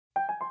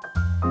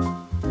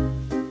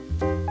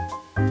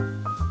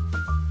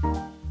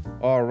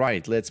All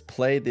right, let's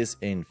play this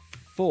in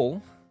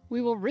full.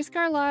 We will risk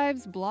our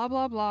lives, blah,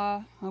 blah,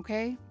 blah.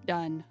 Okay,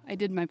 done. I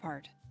did my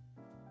part.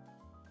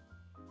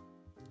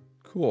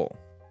 Cool.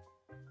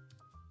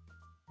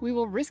 We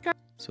will risk our...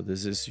 So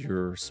this is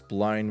your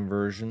spline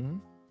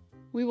version.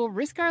 We will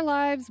risk our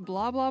lives,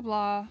 blah, blah,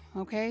 blah.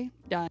 Okay,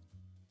 done.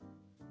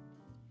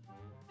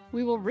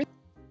 We will risk...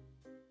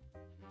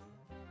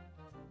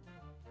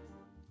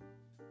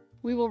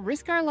 We will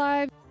risk our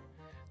lives.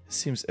 This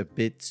seems a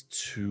bit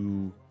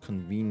too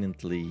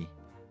conveniently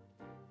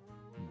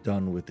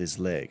done with this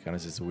leg.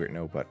 Honestly, it's a weird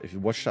note, but if you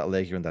watch that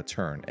leg here on that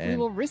turn, and we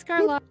will risk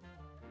our lives.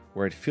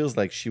 Where it feels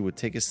like she would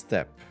take a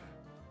step.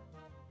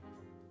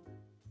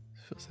 It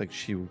feels like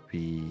she would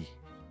be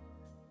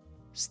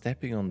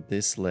stepping on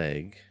this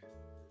leg.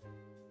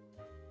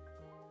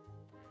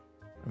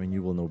 I mean,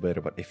 you will know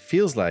better, but it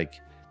feels like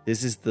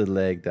this is the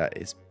leg that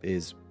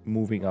is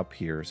moving up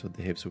here, so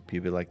the hips would be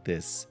a bit like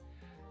this.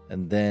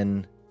 And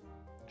then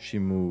she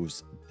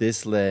moves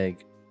this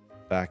leg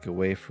back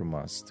away from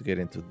us to get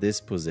into this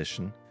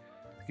position,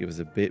 to give us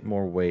a bit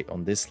more weight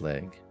on this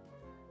leg.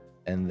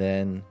 And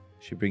then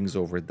she brings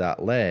over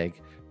that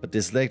leg, but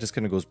this leg just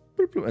kind of goes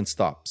bloop, bloop, and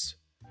stops.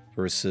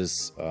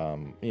 Versus,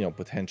 you know,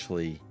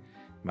 potentially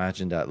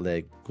imagine that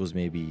leg goes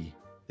maybe,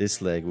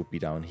 this leg would be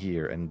down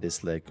here, and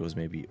this leg goes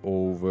maybe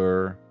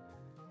over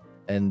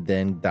and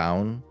then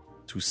down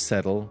to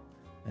settle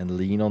and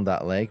lean on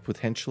that leg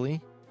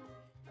potentially.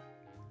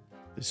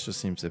 This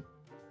just seems a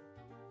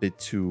bit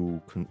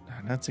too,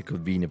 not say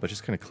convenient, but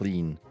just kind of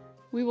clean.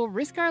 We will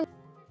risk our...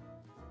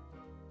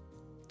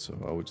 So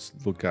I would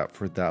just look out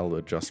for that little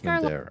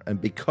adjustment there.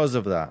 And because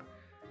of that,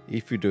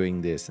 if you're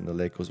doing this and the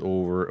leg goes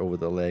over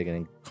the leg and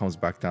then comes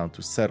back down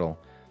to settle,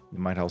 you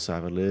might also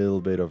have a little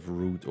bit of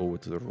root over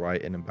to the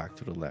right and then back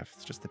to the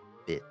left. Just a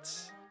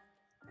bit.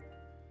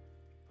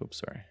 Oops,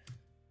 sorry.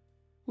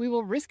 We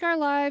will risk our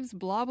lives,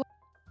 blah, blah.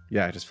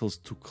 Yeah, it just feels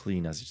too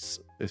clean.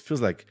 It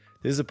feels like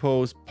this is a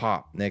pose,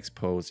 pop, next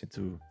pose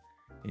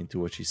into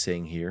what she's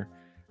saying here.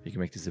 You can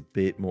make this a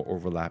bit more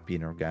overlappy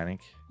and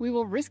organic. We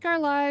will risk our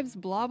lives,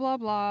 blah, blah,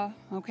 blah.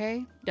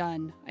 Okay,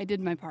 done. I did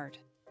my part.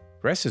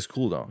 The rest is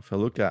cool though. If I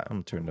look at, I'm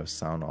gonna turn the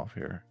sound off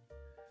here.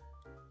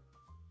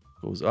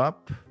 Goes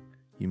up.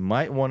 You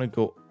might want to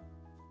go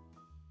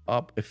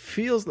up. It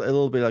feels a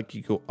little bit like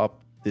you go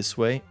up this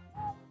way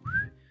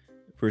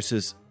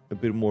versus a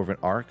bit more of an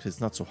arc.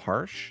 It's not so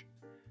harsh.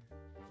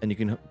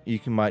 And you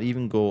might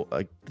even go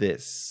like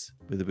this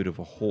with a bit of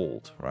a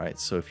hold, right?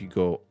 So if you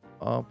go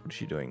up, what is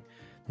she doing?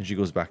 Then she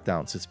goes back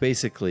down. So it's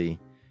basically,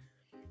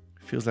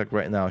 it feels like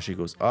right now she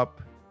goes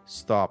up,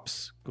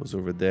 stops, goes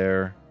over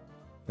there,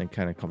 then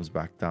kind of comes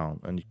back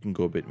down. And you can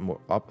go a bit more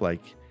up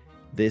like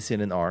this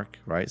in an arc,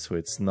 right? So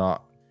it's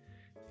not,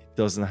 it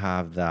doesn't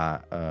have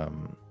that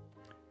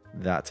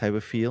that type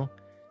of feel.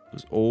 It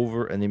goes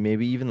over and then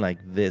maybe even like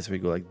this, where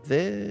you go like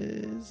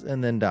this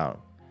and then down.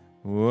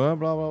 Blah,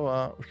 blah, blah,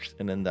 blah,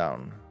 and then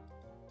down.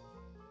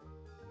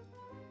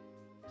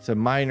 It's a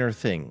minor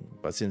thing,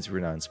 but since we're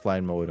now in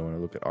spline mode, I want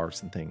to look at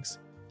arcs and things.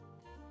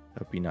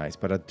 That'd be nice.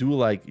 But I do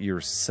like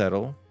your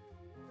settle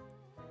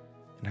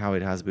and how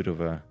it has a bit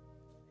of a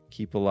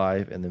keep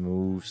alive and the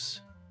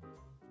moves.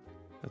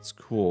 That's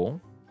cool.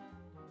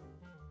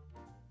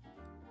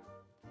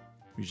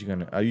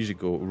 I usually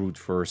go root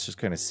first, just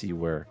kind of see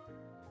where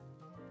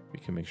we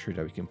can make sure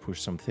that we can push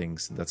some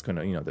things. And that's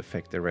gonna, you know,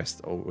 affect the rest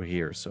over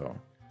here. So,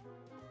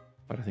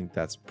 but I think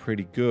that's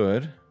pretty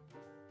good.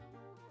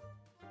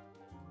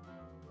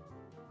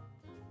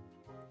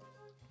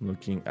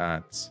 Looking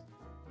at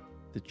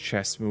the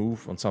chest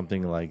move on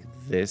something like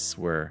this,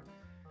 where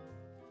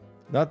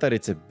not that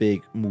it's a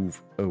big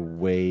move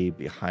away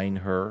behind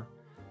her,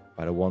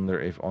 but I wonder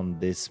if on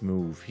this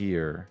move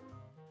here,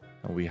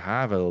 and we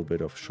have a little bit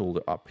of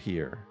shoulder up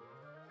here,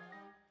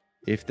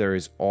 if there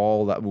is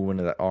all that movement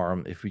of that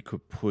arm, if we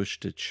could push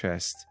the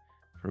chest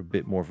for a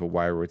bit more of a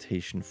wire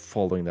rotation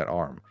following that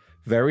arm.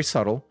 Very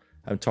subtle.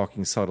 I'm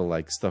talking subtle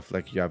like stuff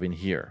like you have in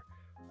here,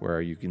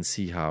 where you can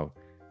see how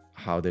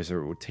there's a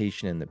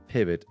rotation and the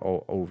pivot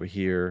all over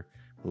here,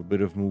 a little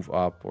bit of move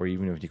up, or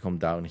even if you come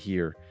down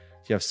here,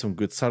 you have some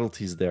good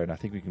subtleties there, and I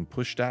think we can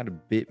push that a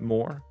bit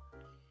more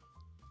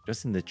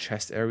just in the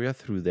chest area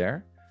through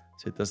there,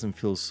 so it doesn't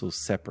feel so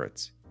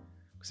separate.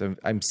 Because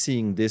I'm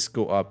seeing this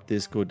go up,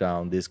 this go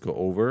down, this go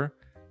over,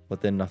 but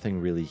then nothing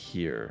really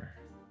here.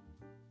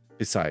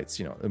 Besides,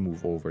 you know, a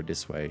move over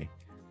this way.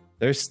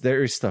 There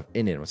is stuff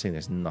in it. I'm not saying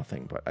there's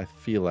nothing, but I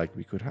feel like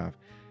we could have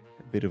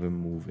a bit of a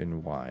move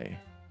in Y.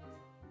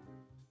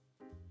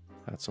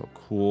 That's all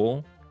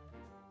cool.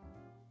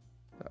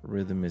 That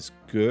rhythm is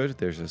good.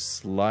 There's a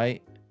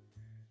slight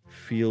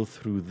feel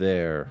through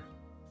there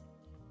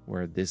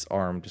where this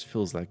arm just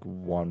feels like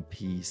one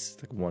piece,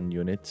 like one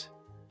unit.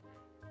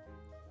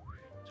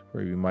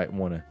 Where you might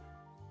want to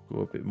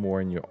go a bit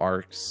more in your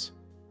arcs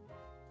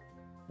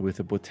with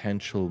a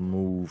potential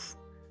move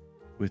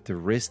with the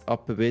wrist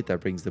up a bit. That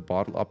brings the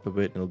bottle up a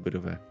bit, a little bit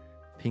of a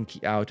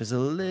pinky out. Just a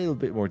little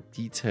bit more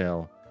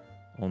detail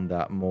on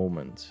that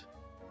moment.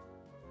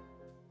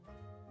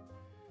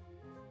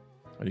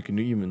 Or you can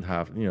even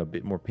have, you know, a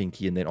bit more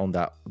pinky, and then on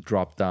that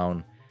drop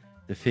down,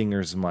 the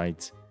fingers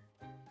might,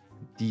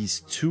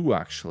 these two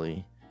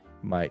actually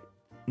might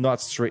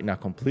not straighten out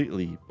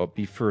completely, but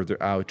be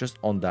further out just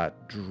on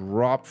that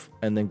drop,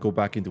 and then go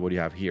back into what you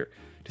have here.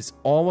 It's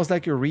almost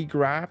like a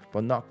re-grab,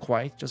 but not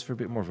quite, just for a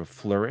bit more of a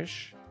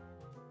flourish.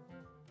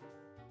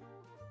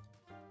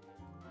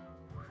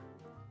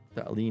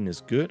 That lean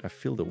is good. I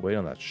feel the weight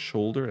on that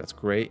shoulder. That's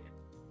great.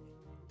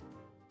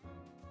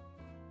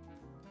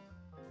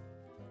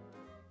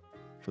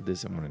 For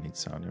this, I'm going to need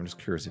sound. I'm just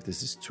curious if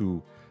this is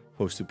too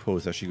post to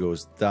post as she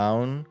goes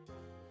down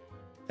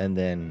and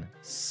then,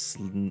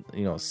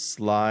 you know,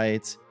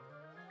 slide,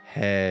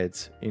 head,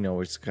 you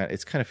know, it's kind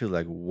of feels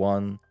like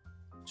 1,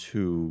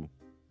 2,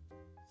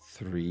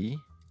 3.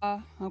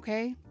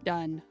 Okay,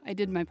 done. I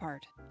did my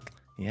part.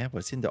 Yeah, but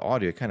it's in the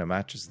audio. It kind of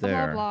matches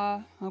there.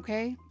 Blah, blah.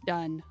 Okay,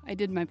 done. I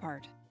did my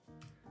part.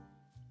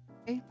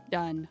 Okay,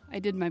 done. I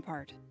did my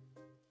part.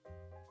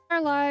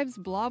 Our lives,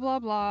 blah, blah,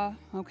 blah.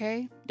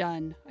 Okay,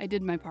 done. I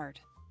did my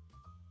part.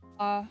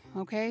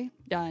 Okay,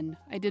 done.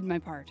 I did my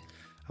part.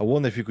 I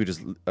wonder if you could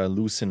just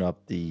loosen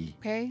up the...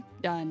 Okay,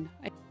 done.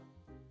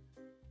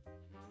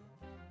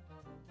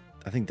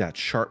 I think that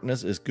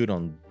sharpness is good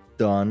on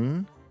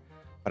done,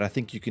 but I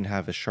think you can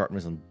have a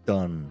sharpness on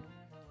done.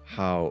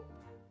 How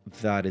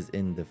that is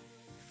in the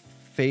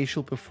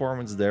facial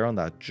performance there on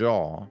that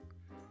jaw,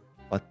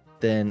 but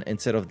then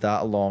instead of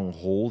that long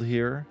hold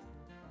here,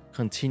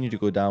 continue to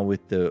go down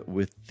with the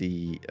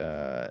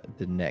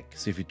neck.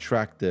 So if you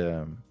track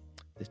the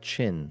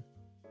chin,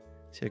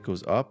 see it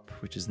goes up,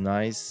 which is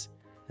nice,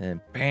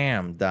 and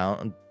bam, down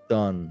and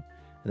done,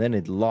 and then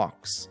it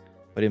locks.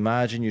 But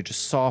imagine you're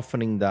just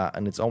softening that,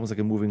 and it's almost like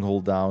a moving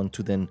hold down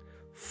to then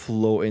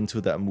flow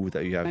into that move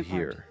that you have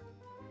here.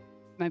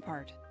 My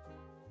part.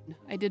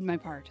 I did my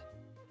part.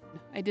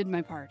 I did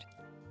my part.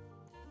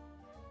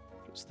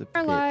 Just the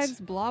Our bit. lives,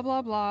 blah,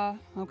 blah, blah.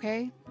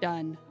 Okay,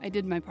 done. I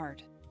did my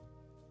part.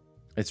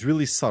 It's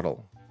really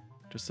subtle.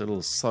 Just a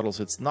little subtle,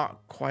 so it's not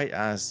quite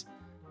as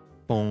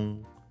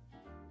boom,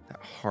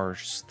 that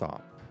harsh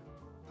stop.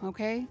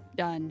 Okay,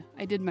 done.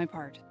 I did my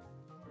part.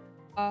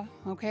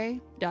 Okay,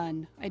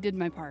 done. I did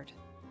my part.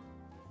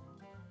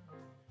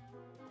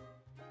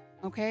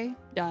 Okay,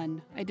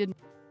 done. I did.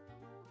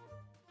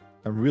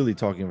 I'm really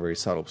talking very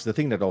subtle. So the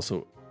thing that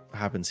also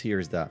happens here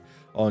is that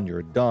on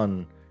your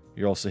done,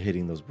 you're also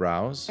hitting those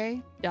brows.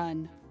 Okay,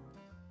 done.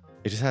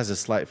 It just has a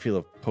slight feel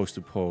of pose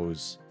to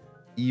pose,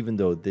 even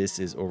though this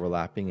is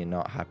overlapping and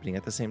not happening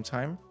at the same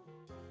time.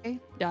 Okay,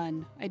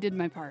 done. I did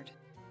my part.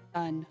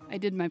 Done. I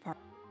did my part.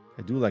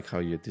 I do like how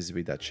you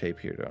anticipate that shape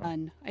here, though.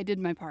 Done. I did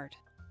my part.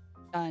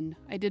 Done.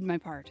 I did my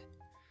part.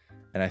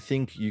 And I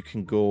think you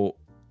can go,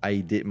 I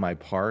did my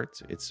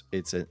part.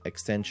 It's an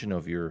extension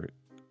of your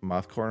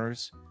mouth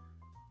corners.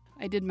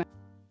 I did my.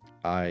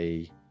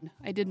 I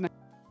did my.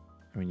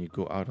 I mean, you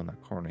go out on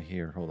that corner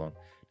here. Hold on.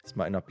 This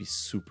might not be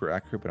super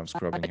accurate, but I'm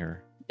scrubbing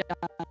here. Done.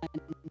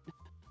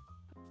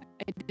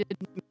 I did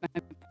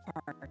my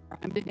part.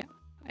 I did my.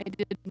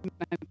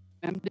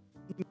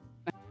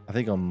 I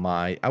think on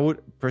my, I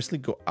would personally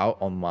go out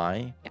on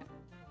my,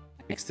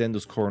 extend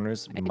those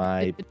corners,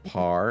 my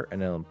part,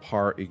 and then on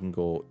part you can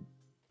go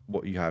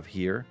what you have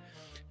here,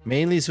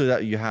 mainly so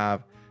that you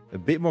have a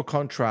bit more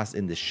contrast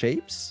in the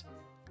shapes.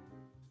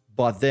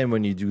 But then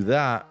when you do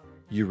that,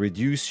 you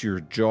reduce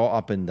your jaw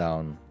up and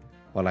down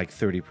by like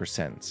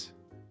 30%.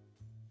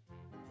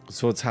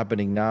 So what's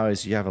happening now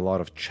is you have a lot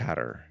of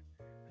chatter,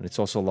 and it's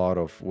also a lot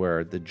of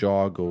where the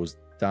jaw goes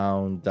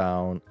down,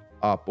 down,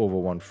 up over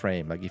one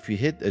frame. Like if you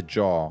hit a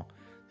jaw,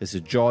 there's a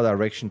jaw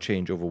direction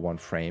change over one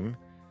frame,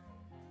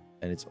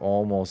 and it's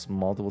almost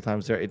multiple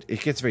times there. It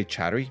gets very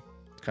chattery.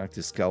 It's kind of like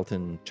the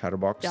skeleton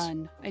chatterbox.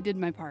 Done. I did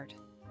my part.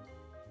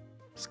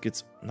 This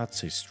gets, not to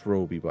say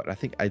stroby, but I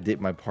think I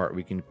did my part.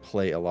 We can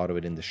play a lot of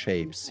it in the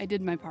shapes. I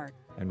did my part.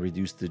 And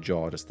reduce the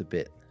jaw just a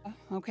bit.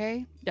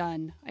 Okay,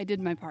 done. I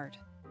did my part.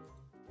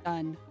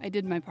 Done. I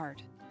did my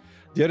part.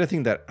 The other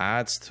thing that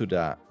adds to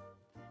that,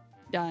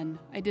 done.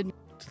 I did.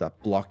 To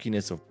that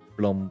blockiness of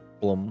blum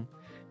blum,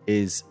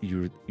 is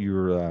your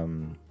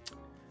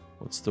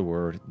what's the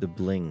word? The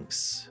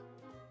blinks.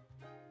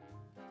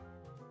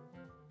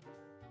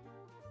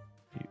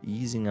 You're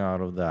easing out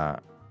of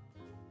that.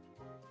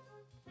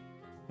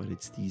 But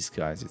it's these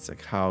guys. It's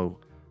like how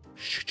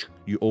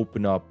you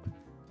open up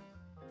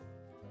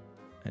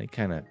and it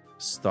kind of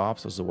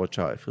stops. Also, watch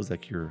out. It feels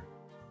like you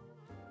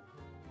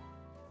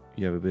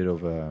have a bit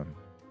of a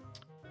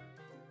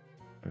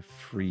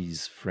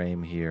freeze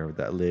frame here.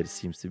 That lid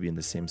seems to be in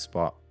the same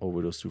spot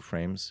over those two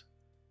frames.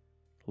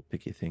 Little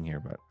picky thing here,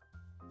 but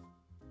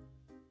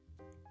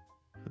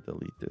I'll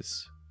delete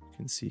this. You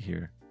can see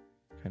here,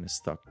 kind of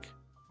stuck.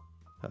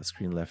 That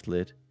screen left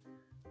lid.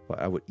 But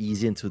I would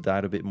ease into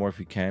that a bit more if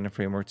you can, a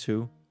frame or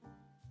two.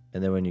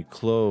 And then when you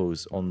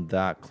close on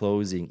that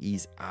closing,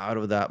 ease out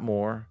of that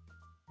more.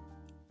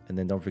 And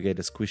then don't forget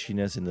the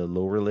squishiness in the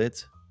lower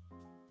lid.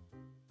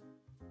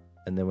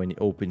 And then when you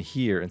open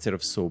here, instead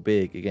of so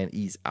big, again,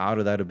 ease out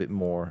of that a bit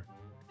more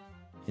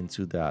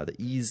into that. The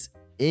ease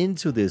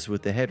into this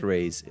with the head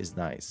raise is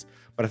nice.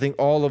 But I think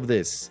all of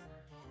this,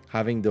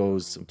 having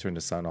those, I'm turning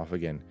the sound off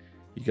again.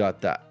 You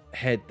got that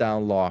head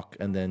down lock,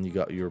 and then you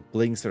got your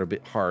blinks that are a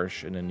bit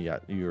harsh, and then you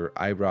got your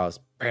eyebrows,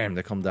 bam,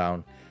 they come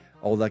down.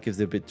 All that gives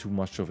it a bit too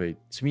much of a,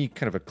 to me,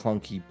 kind of a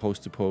clunky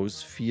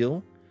pose-to-pose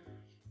feel.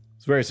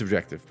 It's very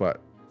subjective,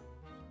 but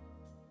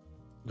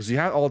because you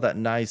have all that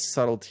nice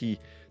subtlety,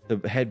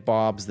 the head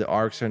bobs, the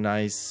arcs are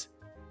nice.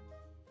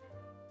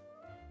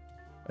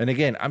 And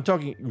again, I'm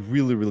talking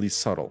really, really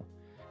subtle,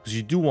 because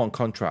you do want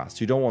contrast.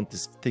 You don't want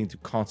this thing to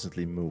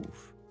constantly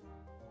move.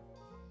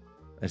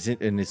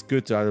 And it's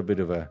good to have a bit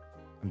of a,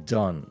 I'm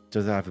done,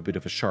 to have a bit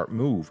of a sharp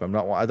move. I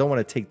don't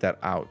want to take that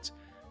out,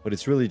 but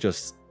it's really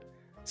just,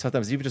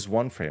 sometimes even just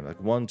one frame,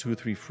 like 1, 2,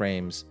 3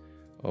 frames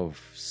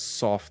of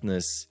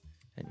softness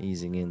and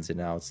easing ins and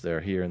outs there,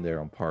 here and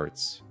there on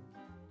parts.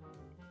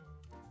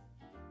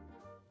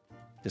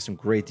 There's some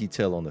great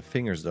detail on the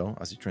fingers though,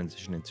 as you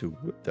transition into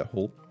the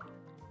whole.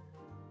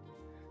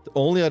 The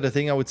only other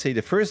thing I would say,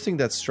 the first thing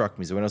that struck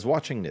me is when I was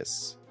watching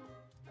this.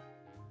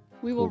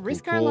 We will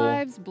risk our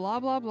lives, blah,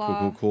 blah,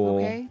 blah. Cool.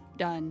 Okay,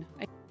 done.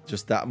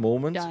 Just that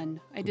moment. Done.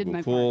 I did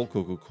my part.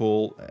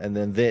 Cool. And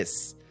then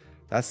this.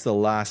 That's the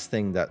last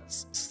thing that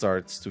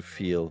starts to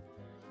feel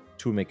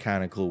too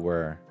mechanical,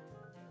 where,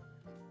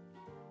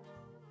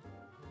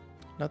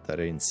 not that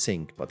they're in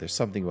sync, but there's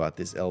something about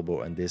this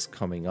elbow and this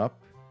coming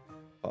up.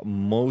 But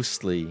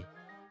mostly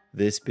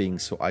this being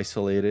so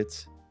isolated,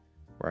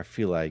 where I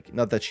feel like,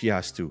 not that she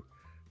has to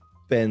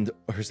bend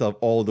herself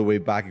all the way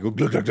back and go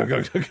glug, glug,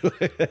 glug,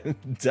 glug,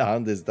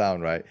 glug,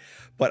 down, right?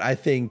 But I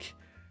think,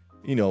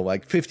 you know,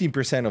 like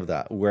 15% of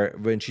that, where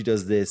when she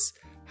does this,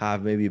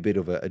 have maybe a bit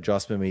of an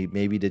adjustment,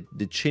 maybe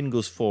the chin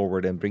goes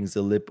forward and brings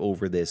the lip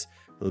over this,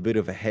 a little bit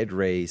of a head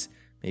raise,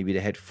 maybe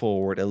the head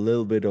forward, a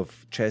little bit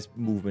of chest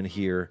movement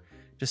here,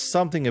 just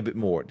something a bit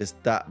more.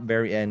 That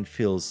very end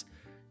feels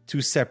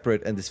too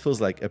separate, and this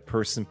feels like a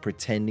person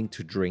pretending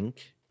to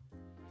drink,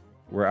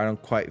 where I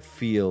don't quite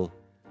feel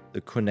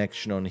the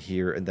connection on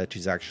here, and that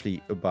she's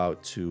actually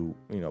about to,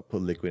 you know,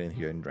 put liquid in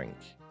here and drink.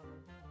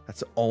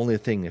 That's the only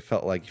thing it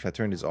felt like. If I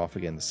turn this off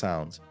again, the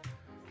sounds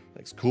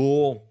like,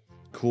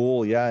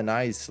 cool, yeah,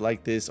 nice,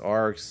 like this,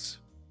 arcs,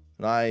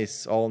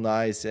 nice, all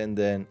nice. And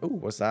then, oh,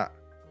 what's that?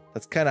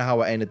 That's kind of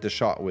how I ended the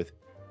shot with,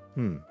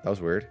 that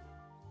was weird.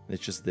 And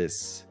it's just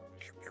this,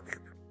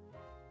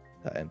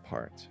 that end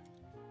part.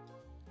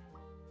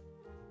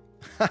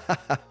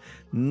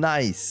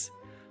 Nice.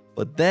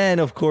 But then,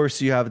 of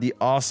course, you have the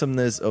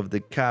awesomeness of the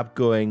cap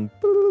going.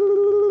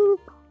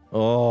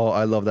 Oh,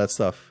 I love that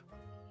stuff.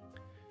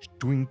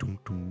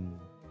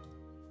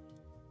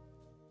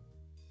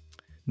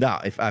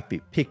 Now, if I'd be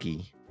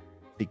picky,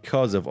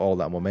 because of all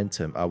that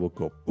momentum, I will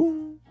go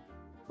boom,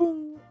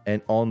 boom.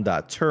 And on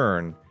that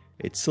turn,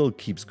 it still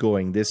keeps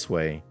going this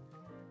way.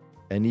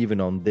 And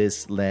even on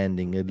this,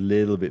 landing a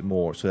little bit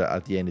more, so that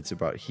at the end, it's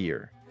about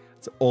here.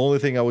 It's the only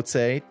thing I would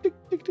say. Tick,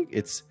 tick, tick.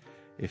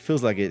 It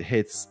feels like it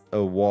hits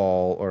a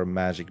wall or a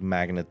magic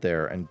magnet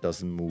there and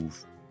doesn't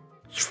move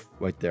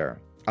right there.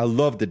 I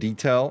love the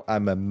detail.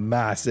 I'm a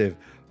massive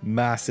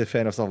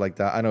fan of stuff like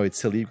that. I know it's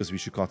silly because we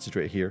should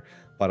concentrate here,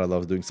 but I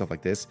love doing stuff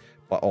like this.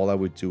 But all I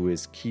would do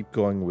is keep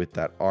going with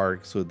that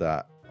arc, so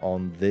that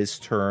on this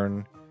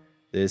turn,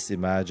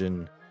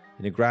 imagine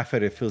in a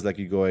graphite, it feels like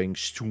you're going,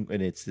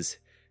 and it's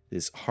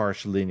this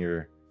harsh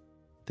linear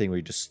thing where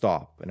you just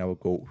stop, and I would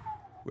go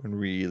and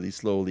really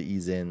slowly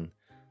ease in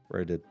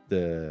where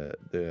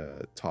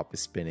the top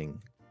is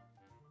spinning.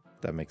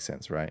 That makes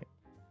sense, right?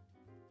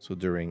 So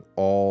during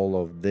all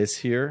of this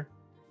here,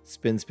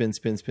 spin, spin,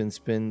 spin, spin,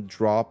 spin,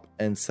 drop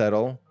and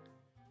settle,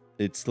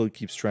 it still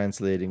keeps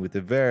translating with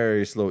a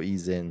very slow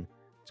ease in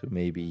to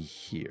maybe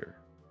here.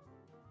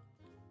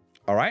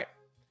 All right,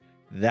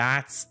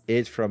 that's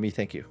it from me.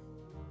 Thank you.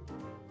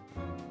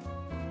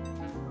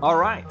 All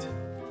right.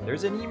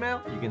 There's an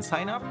email, you can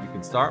sign up, you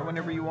can start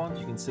whenever you want,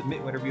 you can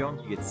submit whenever you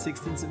want, you get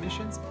 16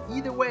 submissions.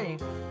 Either way,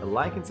 a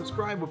like and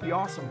subscribe would be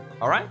awesome.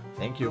 All right,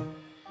 thank you.